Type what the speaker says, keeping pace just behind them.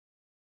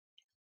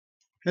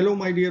Hello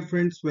my dear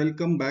friends,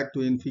 welcome back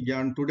to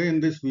infyGyan. Today in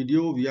this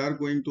video we are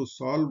going to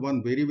solve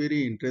one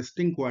very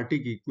interesting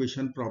quartic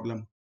equation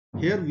problem.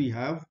 Here we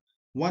have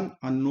one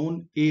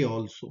unknown a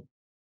also,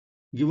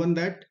 given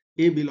that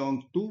a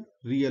belongs to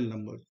real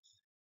numbers.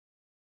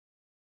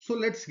 So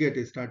let's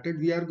get started.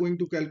 We are going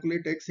to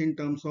calculate x in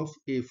terms of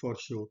a for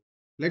sure.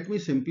 Let me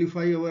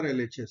simplify our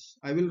LHS.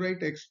 I will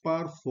write x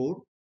power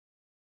 4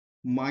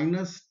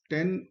 minus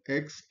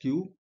 10x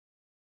cube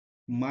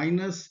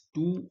minus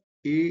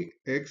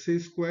 2ax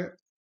square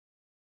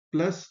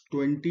plus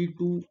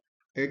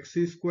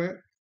 22x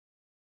square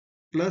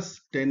plus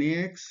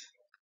 10ax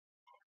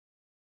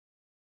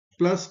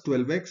plus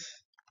 12x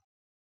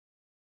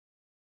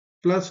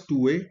plus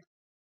 2a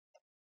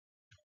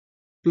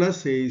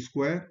plus a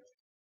square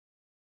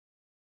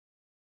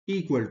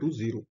equal to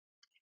 0.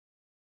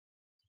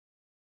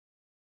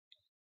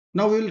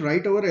 Now we will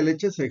write our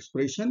LHS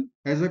expression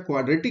as a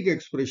quadratic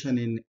expression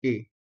in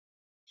a.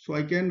 So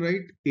I can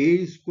write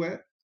a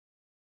square.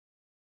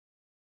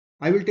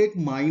 I will take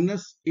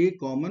minus a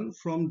common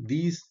from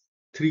these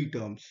three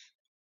terms.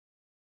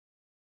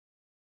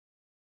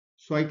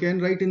 So I can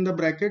write in the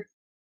bracket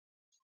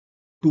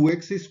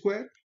 2x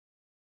square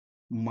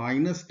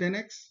minus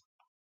 10x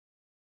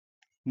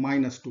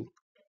minus 2.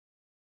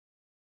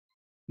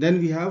 Then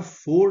we have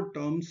four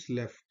terms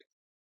left.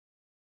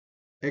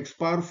 X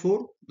power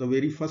 4, the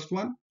very first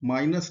one,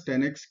 minus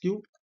 10x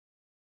cube.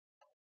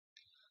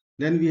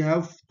 Then we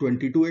have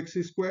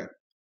 22x square.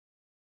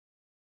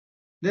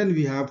 Then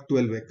we have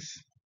 12x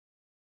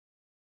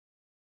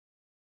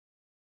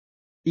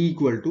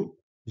equal to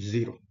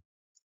 0.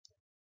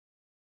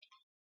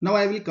 Now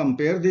I will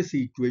compare this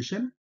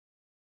equation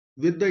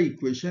with the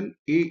equation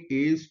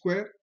a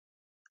square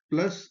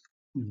plus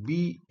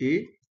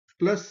ba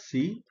plus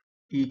c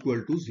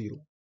equal to 0.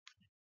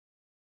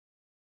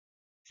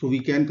 So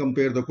we can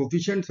compare the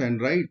coefficients and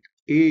write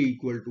a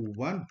equal to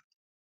 1,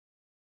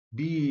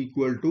 b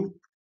equal to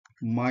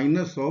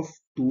minus of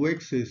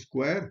 2x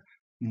square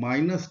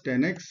minus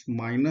 10x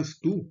minus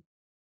 2,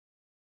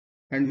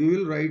 and we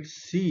will write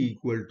c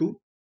equal to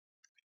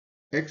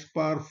x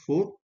power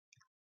 4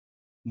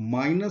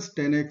 minus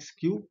 10x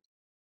cube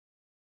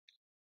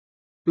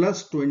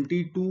plus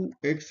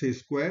 22x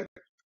square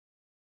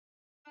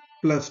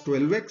plus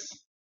 12x.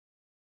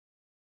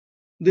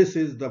 This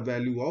is the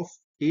value of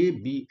a,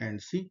 b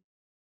and c.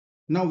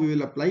 Now we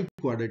will apply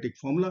quadratic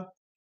formula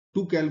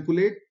to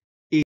calculate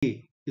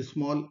a,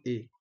 small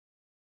a.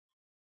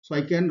 So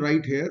I can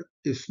write here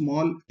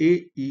small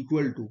a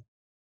equal to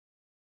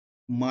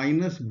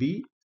minus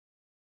b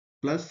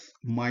plus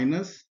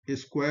minus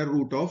square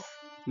root of,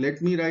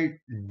 let me write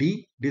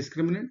d,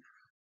 discriminant,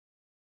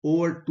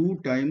 over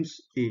 2 times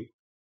a.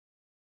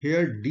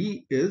 Here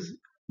d is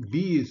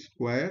b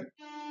square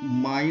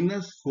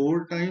minus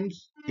 4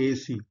 times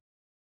ac.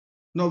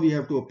 Now we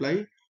have to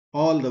apply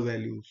all the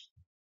values.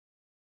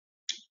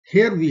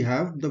 Here we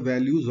have the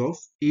values of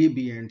a,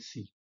 b and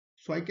c.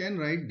 So I can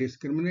write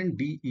discriminant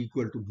d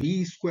equal to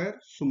b square.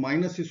 So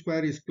minus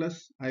square is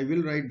plus. I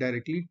will write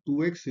directly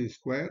 2x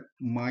square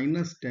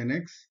minus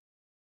 10x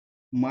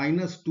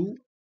minus 2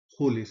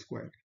 whole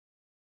square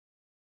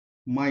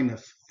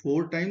minus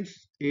 4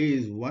 times a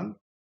is 1,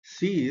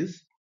 c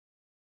is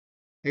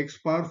x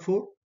power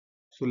 4.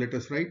 So let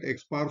us write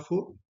x power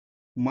 4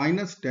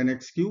 minus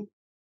 10x cube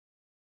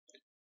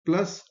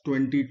plus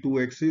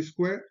 22x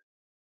square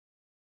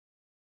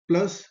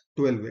plus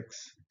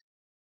 12x.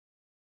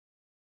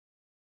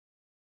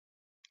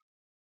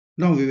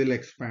 Now we will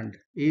expand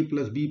a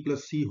plus b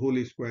plus c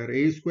whole square,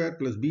 a square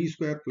plus b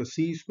square plus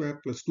c square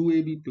plus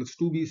 2ab plus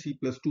 2bc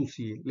plus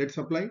 2ca. Let's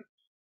apply.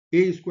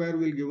 A square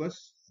will give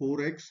us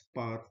 4x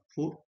power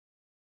 4.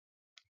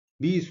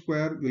 B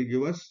square will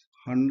give us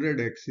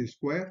 100x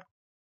square.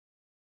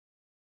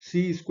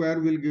 C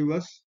square will give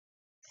us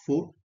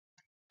 4.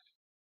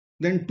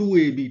 Then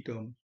 2ab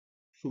term.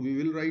 So we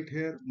will write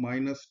here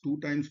minus 2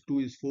 times 2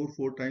 is 4,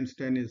 4 times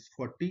 10 is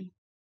 40,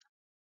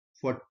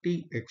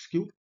 40x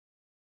cube.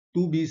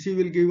 2bc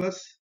will give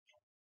us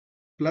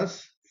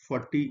plus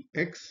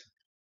 40x.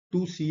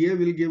 2ca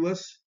will give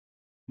us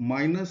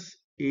minus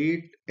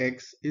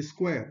 8x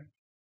square.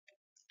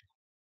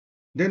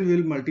 Then we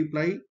will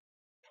multiply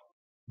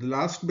the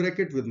last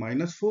bracket with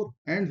minus 4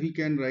 and we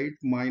can write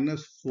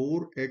minus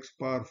 4x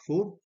power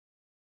 4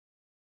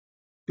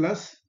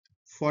 plus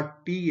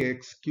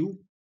 40x cube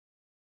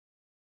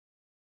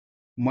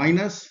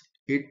minus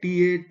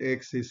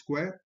 88x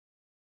square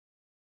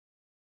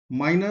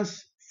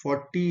minus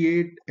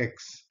 48x.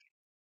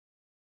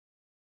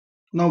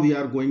 Now we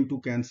are going to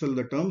cancel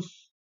the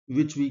terms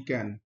which we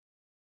can.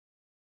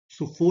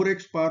 So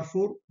 4x power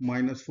 4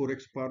 minus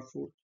 4x power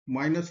 4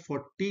 minus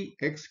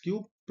 40x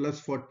cube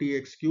plus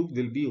 40x cube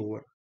will be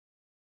over.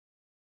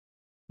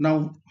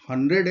 Now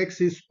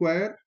 100x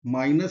square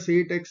minus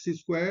 8x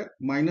square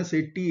minus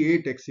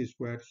 88x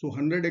square. So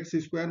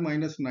 100x square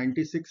minus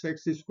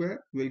 96x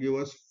square will give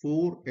us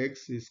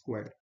 4x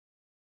square.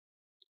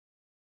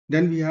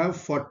 Then we have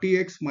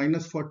 40x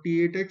minus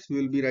 48x.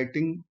 We will be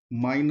writing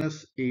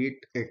minus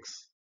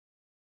 8x.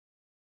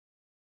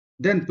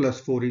 Then plus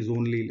 4 is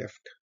only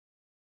left.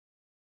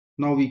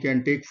 Now we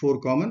can take 4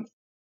 common.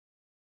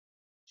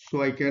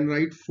 So I can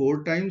write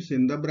 4 times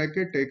in the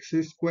bracket x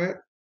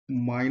square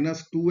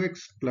minus 2x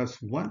plus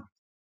 1.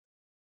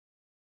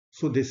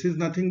 So this is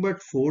nothing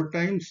but 4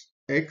 times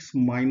x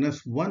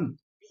minus 1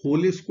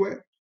 whole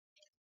square.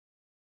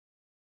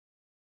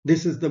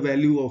 This is the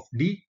value of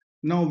d.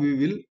 Now we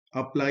will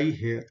apply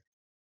here.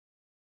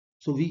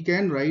 So we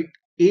can write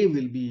a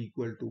will be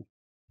equal to,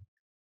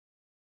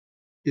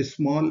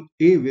 small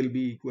a will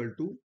be equal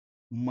to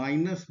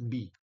minus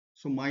b.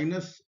 So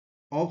minus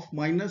of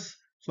minus,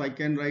 so I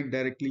can write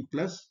directly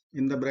plus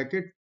in the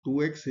bracket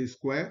 2x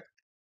square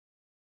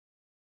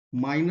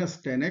minus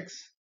 10x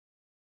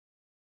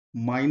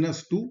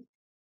minus 2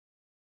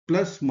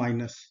 plus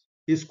minus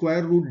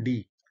square root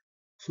d.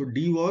 So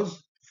d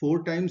was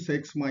 4 times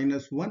x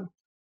minus 1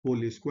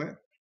 whole square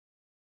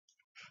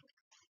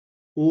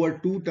over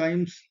 2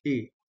 times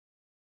a,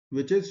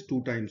 which is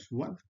 2 times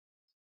 1.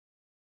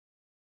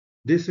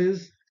 This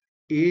is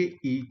a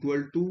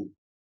equal to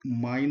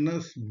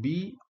minus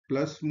b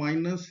plus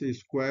minus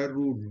square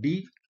root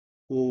d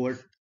over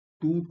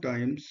 2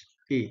 times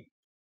a.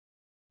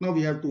 Now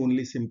we have to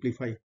only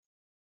simplify.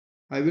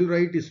 I will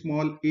write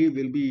small a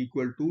will be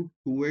equal to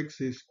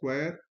 2x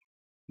square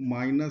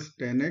minus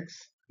 10x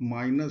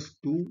minus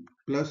 2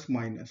 plus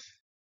minus.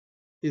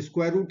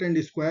 Square root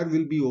and square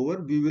will be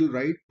over. We will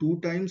write 2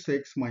 times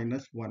x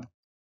minus 1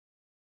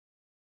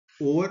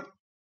 over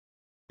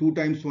 2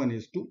 times 1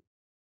 is 2.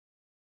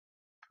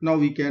 Now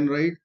we can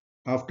write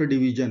after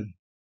division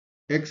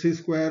x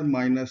square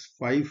minus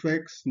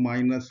 5x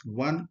minus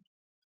 1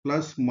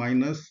 plus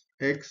minus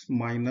x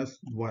minus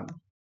 1.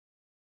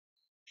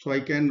 So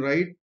I can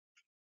write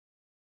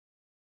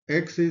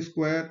x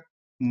square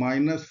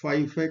minus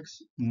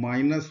 5x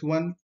minus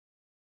 1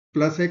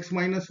 plus x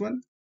minus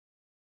 1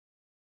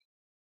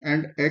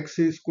 and x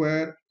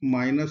square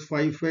minus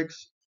 5x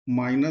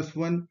minus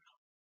 1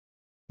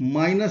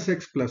 minus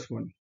x plus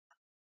 1.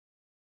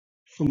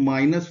 So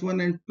minus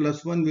 1 and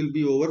plus 1 will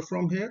be over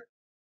from here.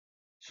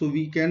 So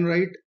we can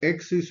write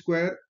x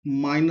square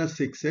minus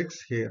 6x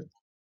here.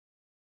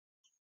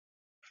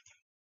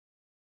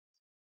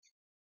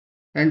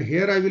 And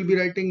here I will be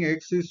writing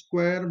x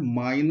square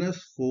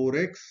minus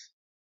 4x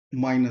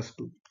minus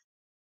 2.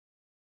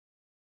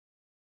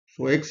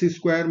 So x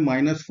square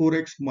minus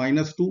 4x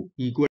minus 2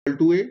 equal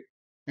to a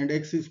and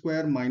x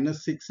square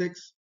minus 6x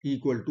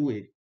equal to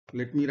a.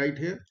 Let me write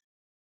here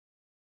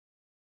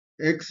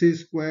x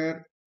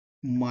square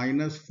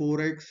minus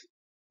 4x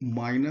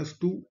minus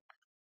 2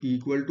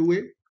 equal to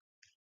a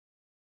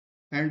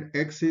and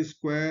x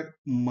square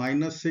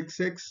minus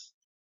 6x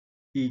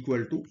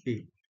equal to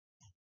a.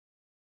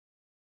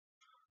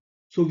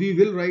 So we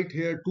will write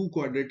here two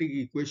quadratic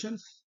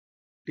equations.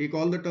 Take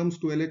all the terms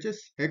to LHS,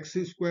 x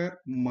square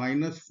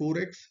minus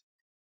 4x.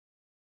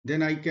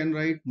 Then I can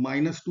write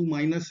minus 2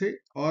 minus a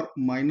or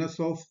minus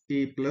of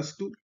a plus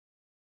 2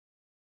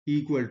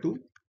 equal to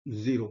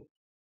 0.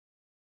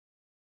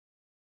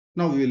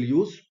 Now we will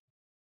use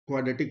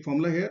quadratic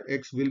formula here.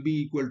 X will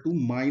be equal to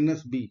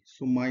minus b.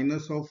 So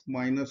minus of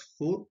minus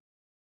 4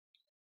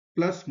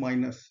 plus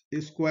minus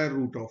square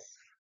root of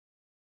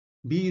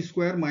b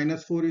square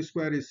minus 4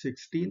 square is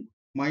 16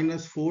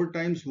 minus 4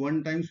 times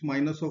 1 times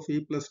minus of a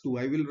plus 2.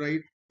 I will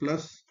write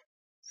plus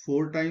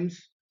 4 times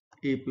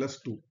a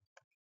plus 2.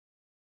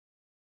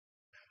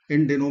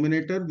 In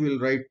denominator, we will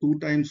write 2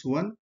 times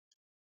 1.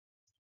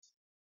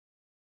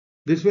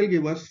 This will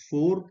give us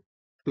 4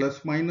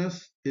 plus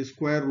minus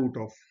square root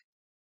of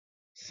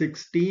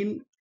 16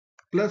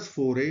 plus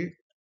 4a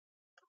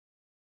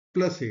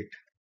plus 8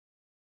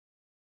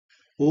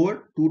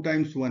 over 2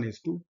 times 1 is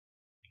 2.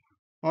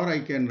 Or I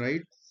can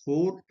write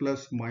 4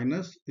 plus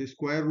minus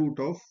square root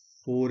of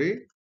 4a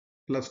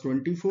plus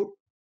 24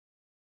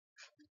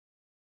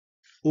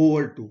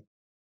 over 2.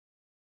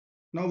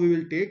 Now we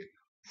will take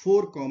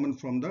 4 common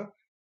from the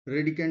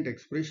radicand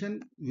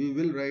expression. We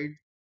will write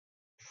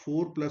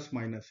 4 plus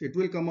minus. It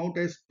will come out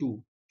as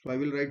 2. So I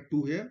will write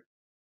 2 here.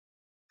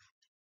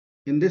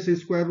 In this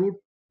square root,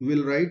 we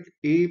will write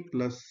a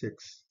plus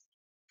 6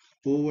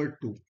 over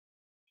 2.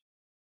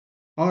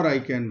 Or I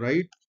can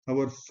write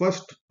our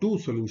first two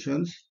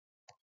solutions,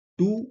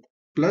 2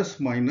 plus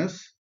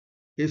minus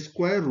a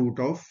square root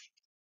of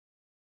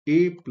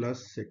a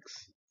plus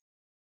 6.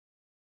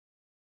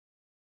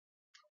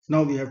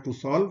 Now we have to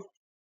solve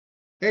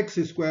x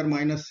square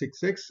minus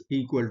 6x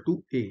equal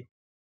to a.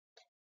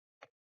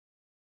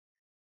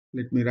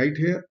 Let me write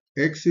here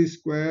x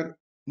square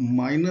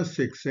minus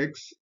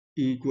 6x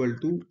equal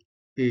to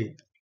a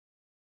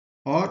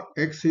or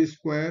x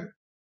square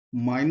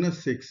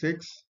minus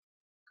 6x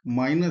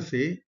minus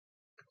a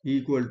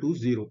equal to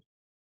 0.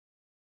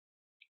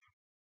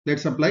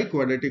 Let's apply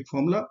quadratic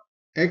formula.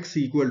 X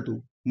equal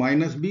to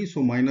minus b,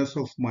 so minus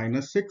of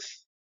minus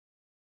 6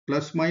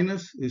 plus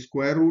minus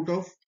square root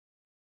of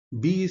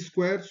b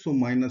square, so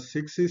minus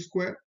 6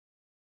 square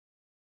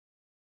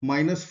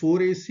minus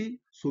 4ac,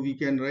 so we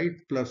can write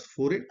plus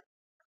 4a.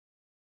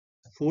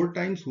 4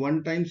 times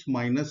 1 times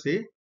minus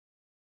a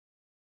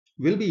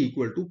will be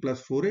equal to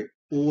plus 4a.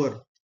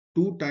 over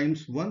 2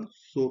 times 1,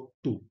 so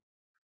 2,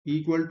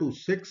 equal to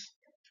 6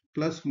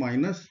 plus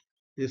minus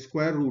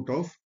square root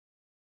of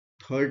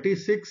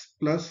 36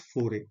 plus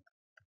 4a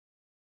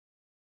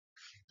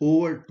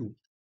over 2.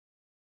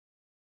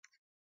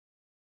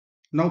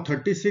 Now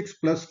 36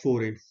 plus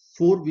 4a,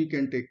 4 we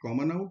can take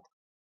common out.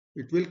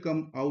 It will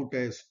come out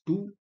as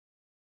 2.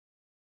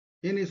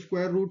 In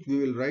square root we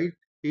will write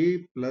a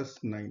plus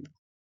 9.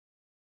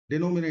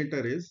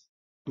 Denominator is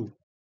 2.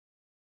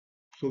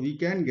 So we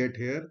can get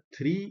here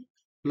 3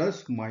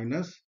 plus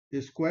minus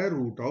square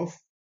root of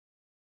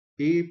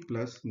a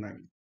plus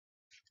 9.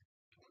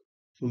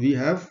 So we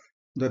have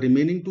the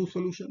remaining two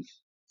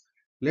solutions.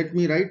 Let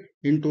me write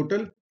in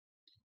total.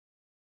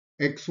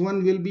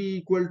 X1 will be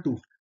equal to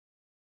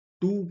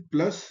 2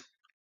 plus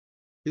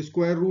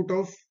square root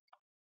of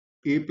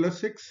a plus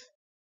 6.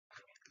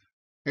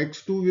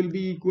 X2 will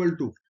be equal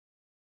to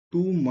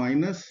 2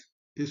 minus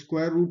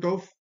square root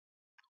of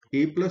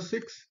a plus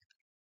 6.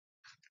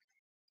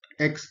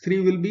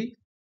 X3 will be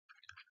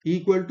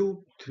equal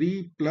to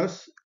 3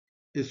 plus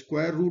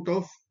square root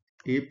of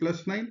a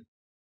plus 9.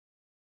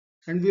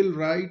 And we'll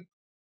write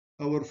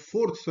our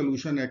fourth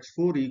solution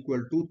x4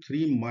 equal to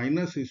 3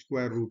 minus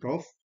square root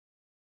of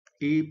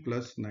a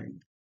plus 9.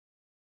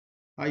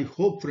 I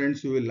hope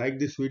friends you will like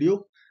this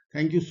video.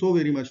 Thank you so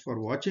very much for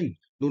watching.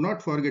 Do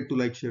not forget to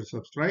like, share,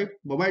 subscribe.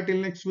 Bye bye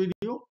till next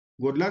video.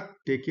 Good luck.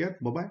 Take care.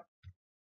 Bye bye.